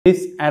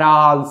This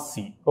एराल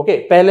C. Okay,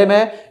 पहले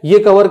मैं ये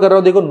कवर कर रहा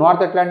हूं, देखो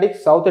north Atlantic,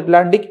 south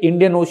Atlantic,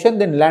 Indian ocean,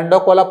 then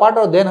landlocked वाला पार्ट,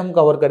 और देन हम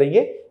कवर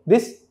करेंगे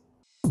this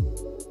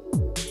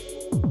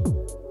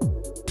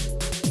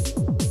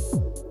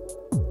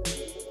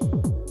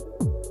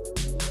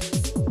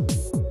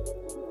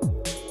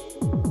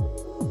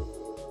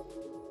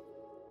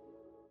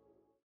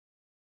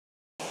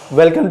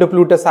Welcome to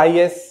PLUTUS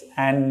IAS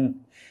and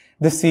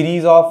this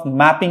series of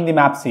Mapping the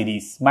Map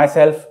series.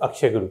 Myself,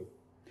 Akshay Guru.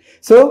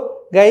 So,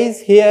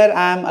 guys, here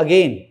I am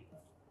again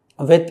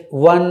with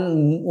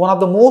one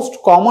of the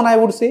most common, I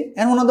would say,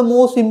 and one of the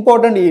most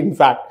important, in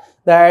fact,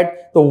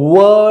 that the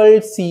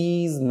world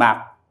sees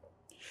map.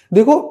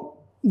 देखो,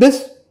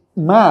 this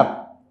map,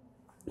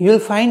 you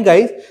will find,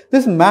 guys,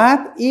 this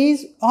map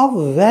is of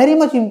very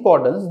much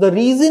importance. The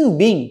reason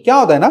being, क्या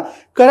होता है ना,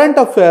 current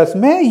affairs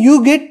में you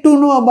get to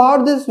know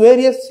about this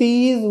various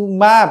seas,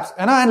 maps,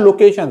 है ना, and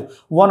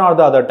locations one or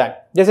the other time.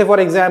 जैसे for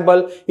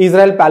example,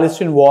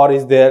 Israel-Palestine war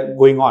is there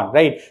going on,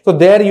 right? So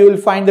there you will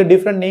find the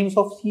different names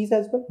of seas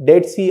as well.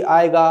 Dead Sea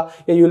आएगा,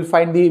 या you will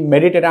find the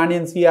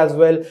Mediterranean Sea as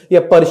well,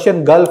 या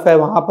Persian Gulf है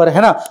वहां पर,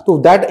 है ना, तो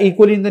that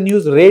equally in the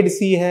news. Red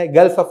Sea है,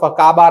 Gulf of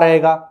Aqaba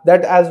रहेगा,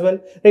 that as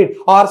well, right?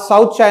 और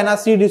South China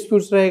Sea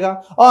disputes रहेगा,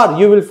 or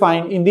you will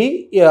find in the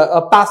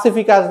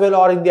Pacific as well,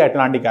 or in the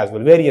Atlantic as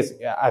well, various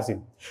as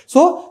in.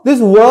 So this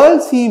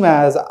world seam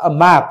as a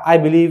map, I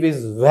believe,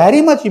 is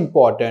very much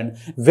important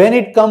when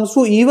it comes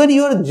to even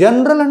your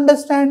general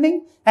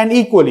understanding and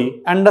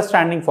equally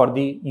understanding for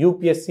the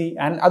UPSC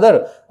and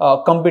other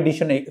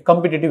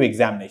competitive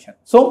examination.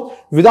 So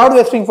without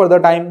wasting further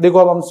time, देखो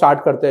अब हम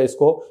start करते हैं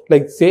इसको,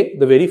 like say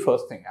the very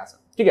first thing as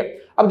ठीक है।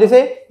 अब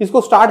जैसे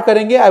इसको स्टार्ट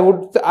करेंगे,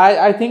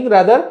 I think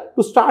rather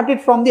to start it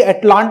from the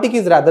Atlantic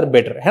is rather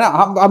better, है ना।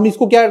 हम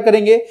इसको क्या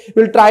करेंगे,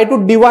 will try to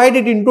divide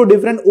it into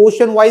different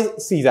ocean wise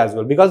seize as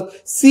well, because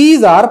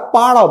seize are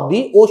part of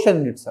the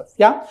ocean itself.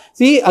 क्या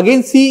see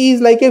again, C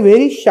is like a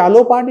very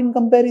shallow part in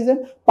comparison,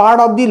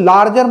 part of the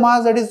larger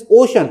mass that is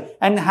ocean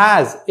and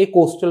has a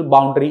coastal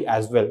boundary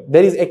as well.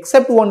 There is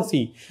except one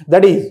C,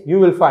 that is you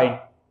will find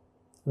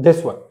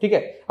this one, ठीक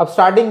है। अब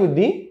starting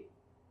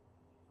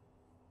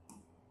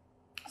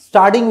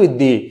with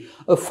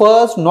the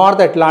first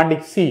North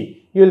Atlantic Sea,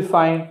 you will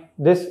find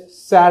this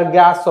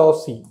Sargasso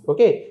Sea.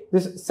 Okay,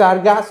 this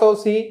Sargasso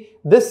Sea,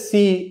 this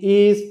sea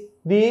is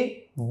the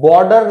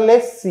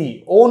borderless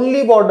sea,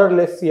 only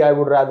borderless sea, I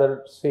would rather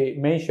say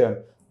mention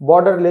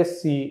borderless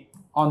sea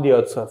on the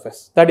earth's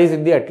surface, that is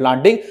in the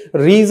Atlantic.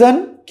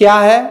 Reason क्या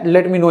है,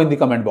 let me know in the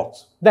comment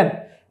box. Then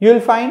you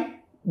will find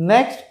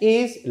next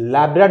is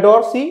Labrador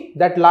Sea,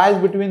 that lies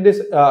between this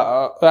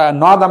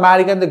North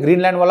America and the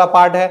Greenland wala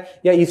part hai,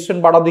 या eastern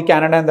part of the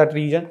Canada and that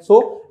region. So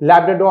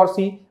Labrador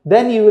Sea.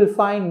 Then you will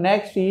find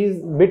next is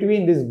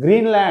between this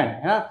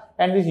Greenland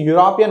and this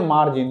European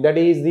margin, that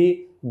is the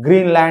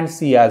Greenland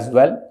Sea as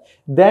well.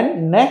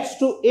 Then next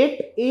to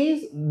it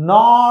is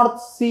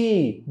North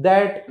Sea,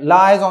 that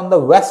lies on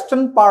the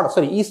eastern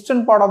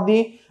part of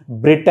the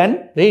Britain,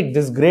 right?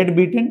 This Great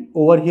Britain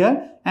over here,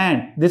 and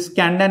this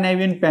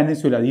Scandinavian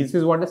Peninsula. This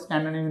is what is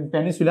Scandinavian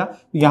Peninsula.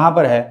 यहाँ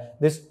पर है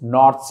this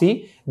North Sea.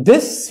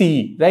 This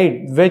sea, right,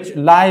 which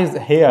lies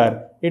here,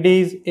 it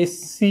is a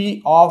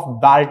sea of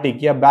Baltic,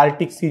 या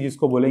Baltic Sea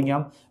जिसको बोलेंगे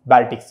हम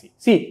Baltic Sea.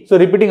 See,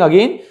 so repeating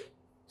again,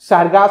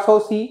 Sargasso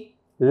Sea,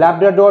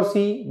 Labrador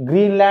Sea,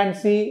 Greenland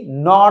Sea,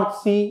 North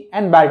Sea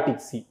and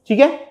Baltic Sea. ठीक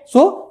है?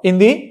 So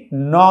in the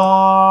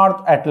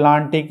North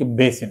Atlantic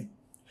Basin.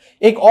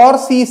 एक और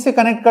सी से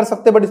connect कर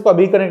सकते, बट इसको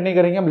अभी कनेक्ट नहीं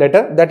करेंगे हम,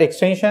 letter. That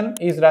extension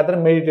is rather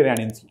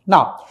Mediterranean C.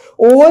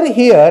 Now over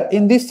here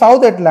in the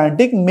south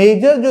Atlantic,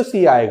 major जो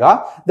सी आएगा,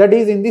 that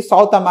is in the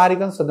south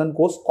American southern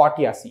coast,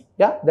 Scotia सी,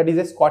 या that is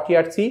a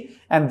Scotia C,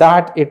 and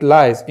that it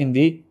lies in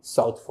the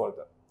south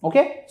further.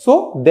 Okay,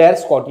 so there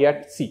Scotia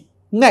C.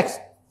 Next,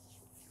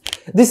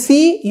 the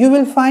C you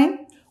will find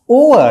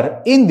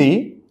over in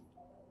the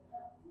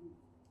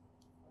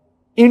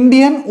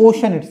Indian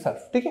ocean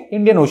itself, ठीक है।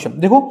 Indian ocean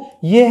देखो,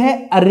 ये है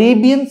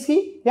Arabian सी,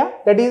 या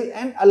that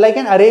is like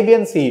an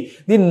Arabian C.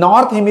 The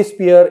north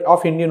hemisphere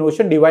of Indian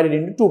ocean divided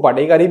into two part,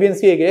 एक Arabian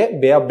सी, एक है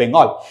बे of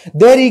Bengal.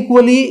 There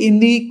equally in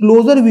the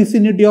closure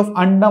vicinity of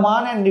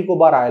Andaman and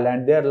Nicobar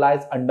island, there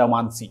lies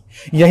Andaman सी।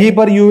 यहीं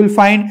पर you will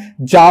find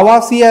Java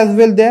C as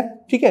well there,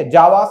 ठीक है,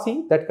 जावा see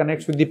that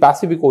connects with the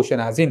Pacific ocean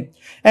as in,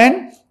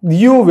 and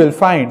you will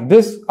find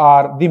this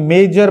are the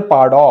major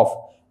part of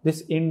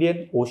this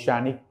Indian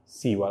oceanic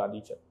सी वाला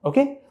reason.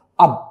 Okay,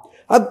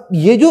 अब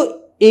ये जो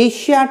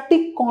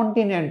Asiatic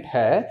continent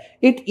है,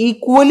 it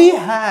equally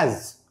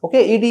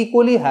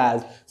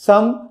has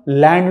some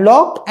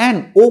landlocked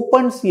and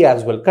open C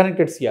as well,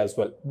 connected C as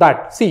well.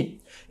 That C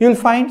you will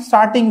find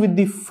starting with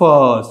the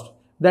first,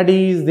 that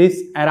is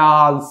this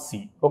एराल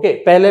C. Okay,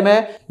 पहले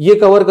मैं ये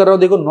cover कर रहा हूं,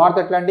 देखो north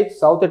Atlantic,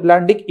 south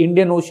Atlantic,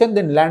 Indian ocean,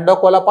 then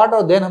landlocked वाला part,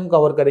 और then हम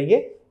कवर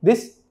करेंगे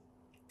this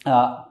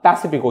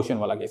Pacific Ocean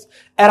wala case.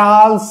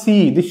 Aral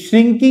Sea, the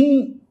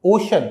shrinking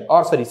ocean,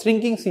 or sorry,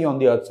 shrinking sea on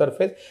the Earth's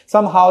surface,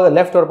 somehow the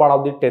leftover part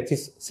of the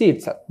Tethys Sea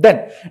itself.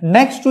 Then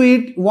next to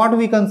it, what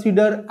we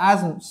consider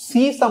as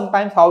sea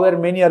sometimes, however,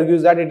 many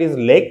argues that it is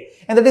lake,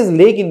 and that is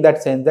lake in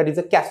that sense, that is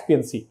a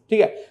Caspian Sea.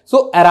 Okay?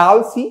 So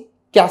Aral Sea,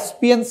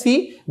 Caspian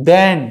Sea,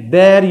 then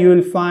there you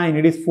will find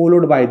it is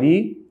followed by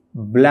the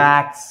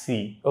Black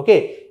Sea.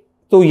 Okay?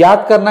 So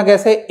याद करना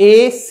कैसे?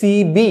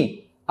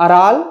 ACB,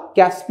 Aral,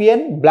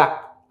 Caspian, Black.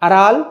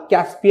 Aral,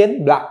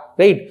 Caspian, Black,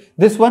 right?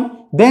 This one.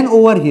 Then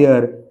over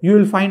here, you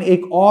will find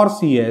एक और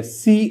sea है,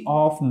 Sea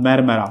of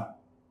Marmara.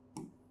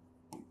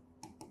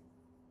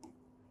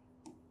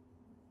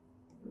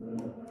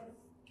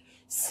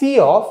 Sea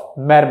of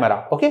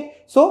Marmara, okay?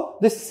 So,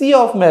 the Sea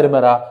of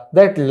Marmara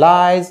that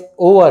lies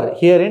over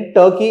here in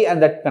Turkey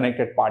and that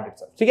connected part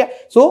itself, okay?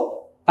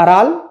 So,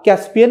 Aral,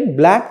 Caspian,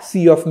 Black,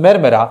 Sea of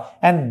Marmara,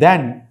 and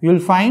then you will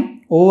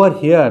find over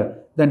here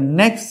the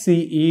next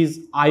sea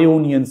is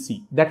Ionian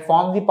Sea that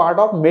forms the part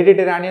of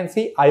Mediterranean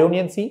Sea,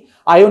 Ionian Sea.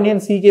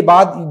 Ionian Sea के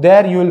बाद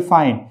there you will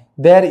find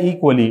there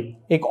equally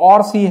एक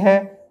और sea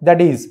है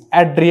that is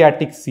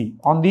Adriatic Sea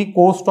on the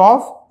coast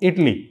of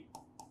Italy.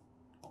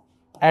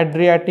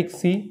 Adriatic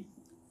Sea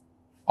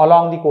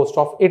along the coast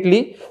of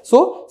Italy.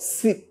 So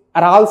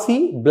Aral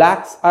Sea,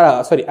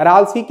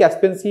 Aral Sea,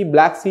 Caspian Sea,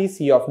 Black Sea,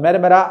 Sea of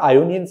Marmara,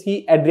 Ionian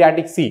Sea,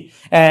 Adriatic Sea,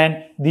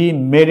 and the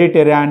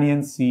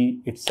Mediterranean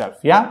Sea itself.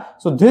 Yeah.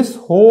 So this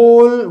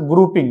whole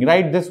grouping,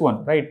 right? This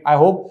one, right? I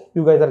hope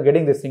you guys are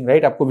getting this thing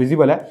right. Aapko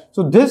visible hai.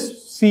 So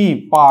this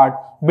sea part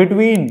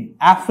between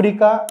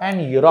Africa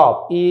and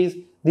Europe is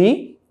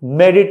the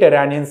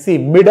Mediterranean Sea,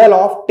 middle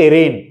of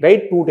terrain,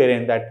 right? Two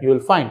terrain that you will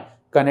find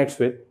connects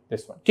with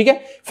this one. ठीक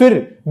है?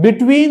 फिर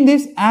between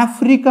this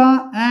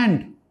Africa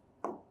and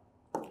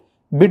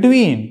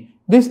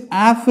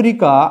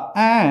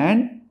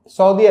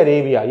Saudi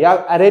Arabia,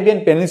 yeah,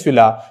 Arabian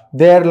Peninsula,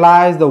 there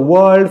lies the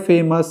world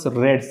famous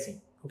Red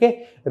Sea.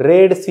 Okay,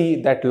 Red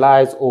Sea that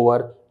lies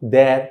over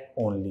there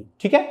only.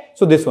 Okay,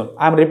 so this one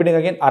I am repeating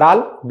again: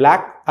 Aral,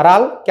 Black,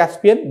 Aral,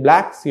 Caspian,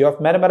 Black, Sea of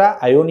Marmara,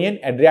 Ionian,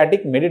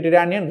 Adriatic,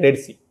 Mediterranean, Red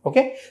Sea.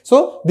 Okay,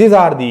 so these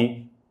are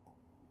the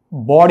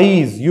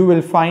bodies you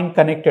will find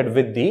connected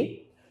with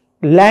the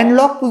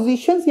landlocked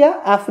positions. Yeah,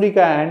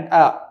 Africa and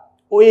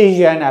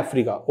Asia and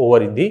Africa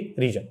over in the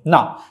region.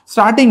 Now,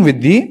 starting with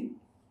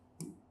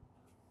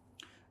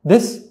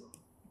this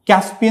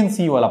Caspian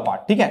Sea वाला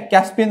part, ठीक है?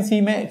 Caspian Sea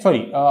में,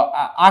 sorry,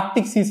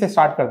 Arctic Sea से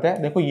start करते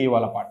हैं. देखो ये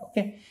वाला पार्ट,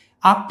 okay?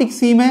 Arctic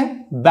Sea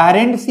में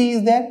Barents Sea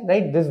is there,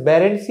 right? This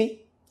Barents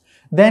Sea.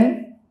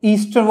 Then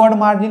eastward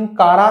margin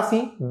Kara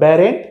Sea,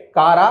 Barents,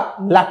 Kara,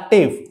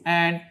 Laptev,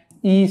 and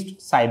East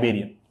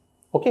Siberian.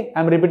 Okay,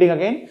 I'm repeating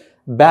again: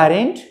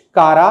 Barents,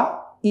 Kara,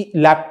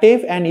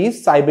 Laptev and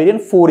East Siberian,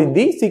 4 in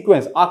the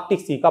sequence. Arctic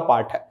Sea का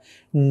part है.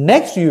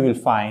 Next you will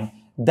find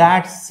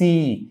that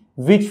sea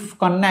which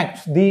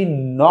connects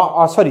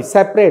the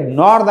separate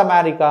North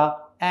America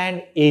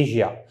and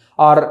Asia,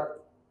 or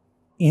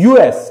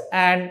US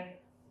and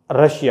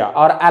Russia,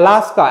 or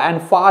Alaska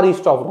and far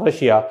east of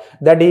Russia.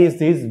 That is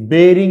this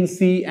Bering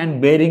Sea,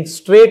 and Bering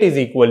Strait is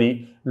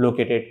equally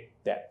located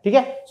there.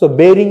 Okay, so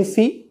Bering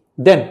Sea.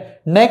 Then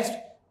next,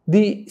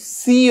 the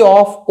Sea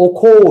of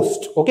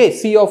Okhotsk. Okay,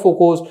 Sea of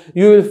Okhotsk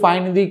you will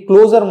find in the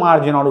closer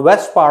margin or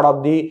west part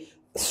of the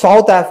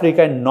South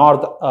Africa and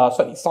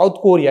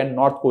South Korea and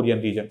North Korean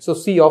region. So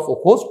Sea of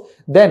Okhotsk.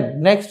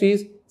 Then next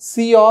is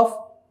Sea of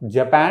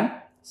Japan.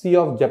 Sea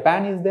of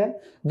Japan is there.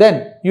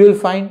 Then you will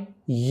find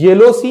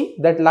Yellow Sea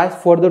that lies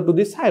further to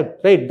the south,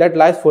 right? That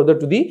lies further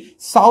to the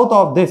south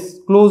of this,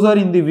 closer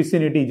in the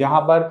vicinity,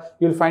 jahan par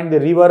you will find the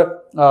river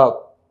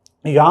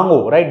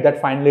Yango, right?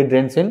 That finally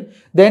drains in.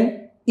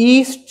 Then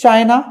East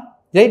China,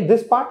 right?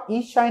 This part,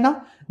 East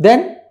China.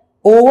 Then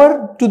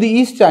over to the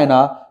East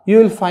China, you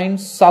will find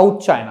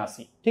South China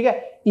Sea.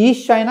 Okay?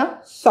 East China,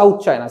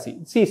 South China Sea.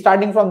 See,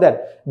 starting from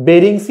there,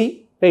 Bering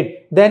Sea,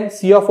 right? Then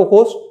Sea of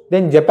Okhotsk,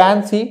 then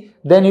Japan Sea,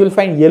 then you will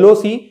find Yellow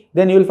Sea,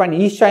 then you will find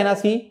East China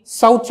Sea,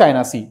 South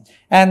China Sea.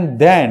 And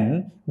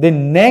then the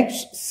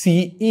next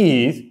sea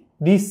is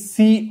the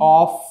Sea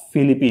of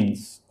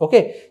Philippines.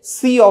 Okay,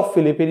 Sea of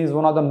Philippines is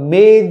one of the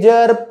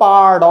major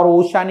part or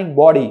oceanic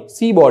body,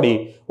 sea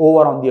body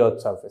over on the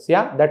Earth's surface.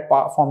 Yeah, that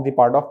forms the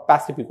part of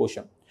Pacific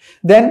Ocean.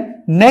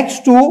 Then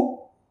next to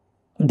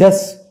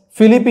this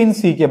Philippine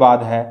Sea के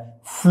बाद है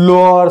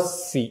Flores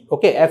Sea.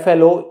 Okay,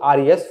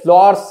 Flores,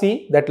 Flores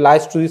Sea that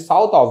lies to the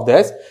south of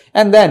this,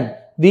 and then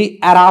the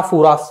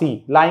Arafura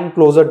Sea lying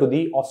closer to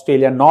the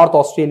Australia, North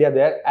Australia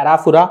there,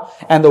 Arafura,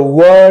 and the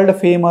world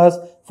famous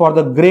for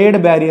the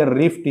Great Barrier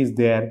Rift is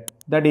there.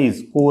 That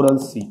is Coral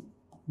Sea,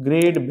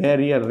 Great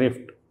Barrier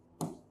Rift.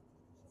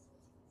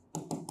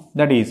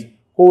 That is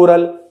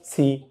Coral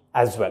Sea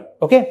as well.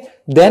 Okay.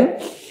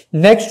 Then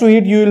next to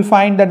it, you will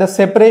find that the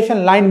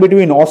separation line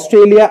between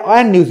Australia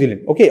and New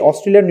Zealand. Okay.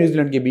 Australia and New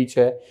Zealand के बीच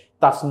है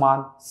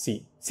Tasman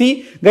Sea. See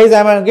guys,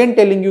 I am again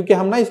telling you कि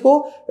हम ना इसको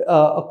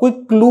कोई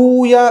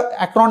clue या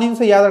acronym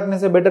से याद रखने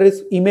से बेटर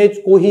इस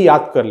इमेज को ही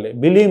याद कर ले.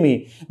 Believe me,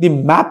 the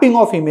mapping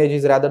of image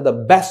is rather the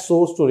best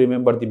source to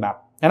remember the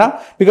map, है ना,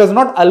 because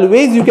not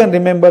always you can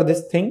remember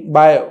this thing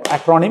bye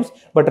acronyms,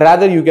 but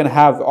rather you can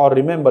have और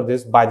remember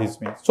this by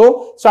this means.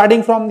 So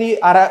starting from the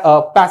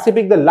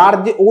Pacific, the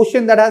large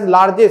ocean that has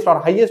largest or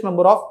highest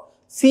number of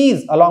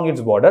seas along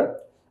its border: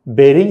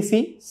 Bering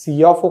Sea,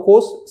 Sea of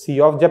Okhotsk, Sea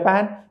of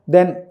Japan,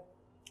 then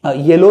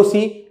Yellow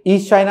Sea,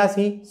 East China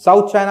Sea,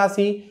 South China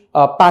Sea,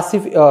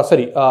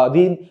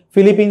 the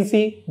Philippine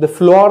Sea, the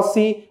Flor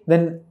Sea,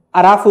 then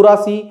Arafura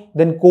Sea,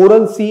 then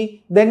Coral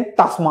Sea, then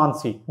Tasman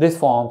Sea. This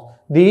forms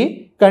the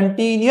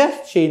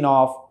continuous chain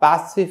of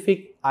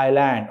Pacific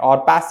Island or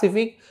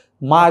Pacific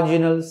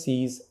marginal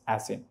seas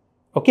as in.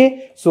 Okay,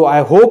 so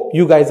I hope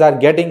you guys are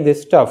getting this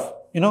stuff,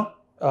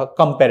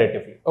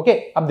 comparatively. Okay,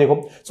 अब देखो,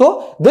 so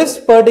this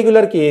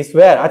particular case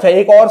where, अच्छा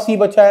एक और sea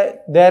बचा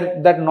है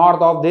there, that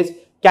north of this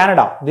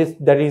Canada,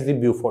 that is the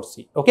Beaufort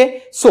Sea. Okay,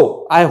 so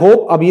I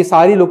hope अब ये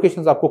सारी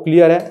locations आपको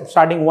clear है,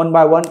 starting one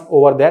by one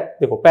over there.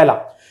 देखो, पहला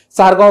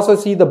Sargasso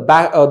Sea,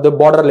 the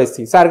borderless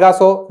sea,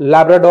 Sargasso,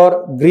 Labrador,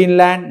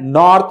 Greenland,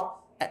 North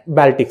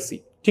Baltic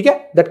Sea. ठीक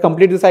है, that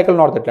complete the cycle.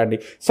 North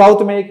Atlantic.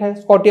 South में एक है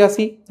Scotia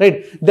Sea,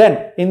 right? Then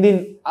in the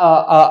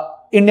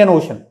Indian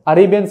Ocean,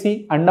 Arabian Sea,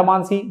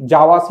 Andaman Sea,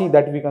 Java Sea,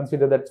 that we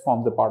consider that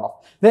forms the part of.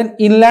 Then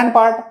inland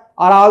part,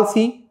 Aral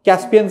Sea,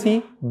 Caspian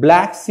Sea,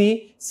 Black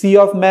Sea, Sea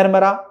of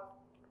Marmara,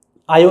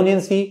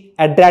 Ionian Sea,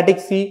 Adriatic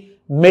Sea,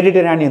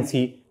 Mediterranean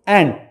Sea,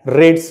 and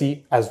Red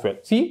Sea as well.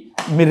 See,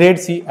 Red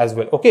Sea as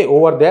well. Okay,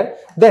 over there.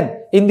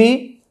 Then in the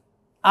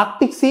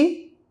Arctic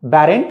Sea,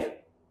 Barents,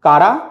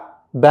 Kara,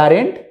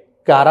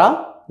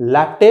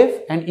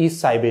 Laptev, and East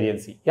Siberian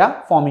Sea,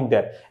 yeah, forming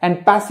there.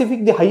 And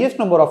Pacific, the highest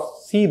number of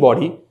sea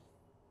body: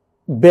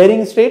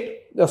 Bering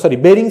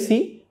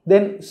Sea,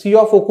 then Sea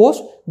of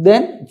Okhotsk,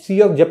 then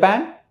Sea of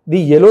Japan, the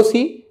Yellow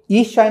Sea,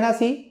 East China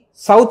Sea,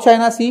 South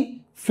China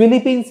Sea,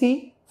 Philippine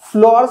Sea,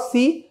 Flor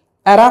Sea,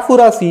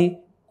 Arafura Sea,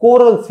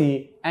 Coral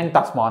Sea, and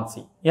Tasman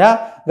Sea. Yeah,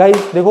 guys,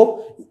 देखो,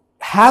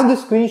 have the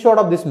screenshot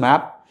of this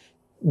map.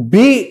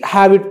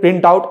 Have it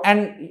print out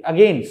and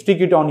again stick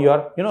it on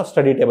your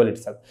study table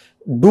itself.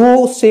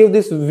 Do save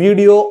this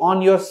video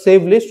on your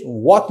save list,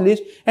 watch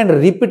list, and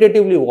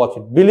repetitively watch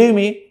it. Believe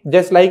me,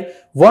 just like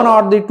one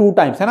or the two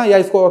times, है ना, या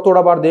इसको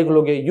थोड़ा बार देख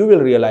लोगे, you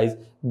will realize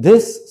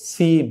this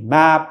sea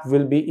map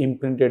will be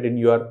imprinted in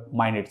your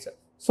mind itself.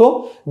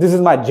 So this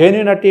is my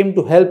genuine attempt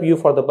to help you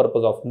for the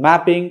purpose of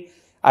mapping.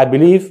 I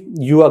believe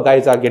you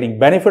guys are getting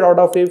benefit out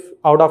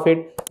of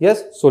it.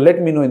 Yes, so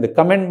let me know in the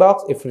comment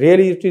box if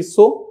really it is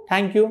so.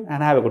 Thank you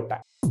and have a good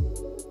time.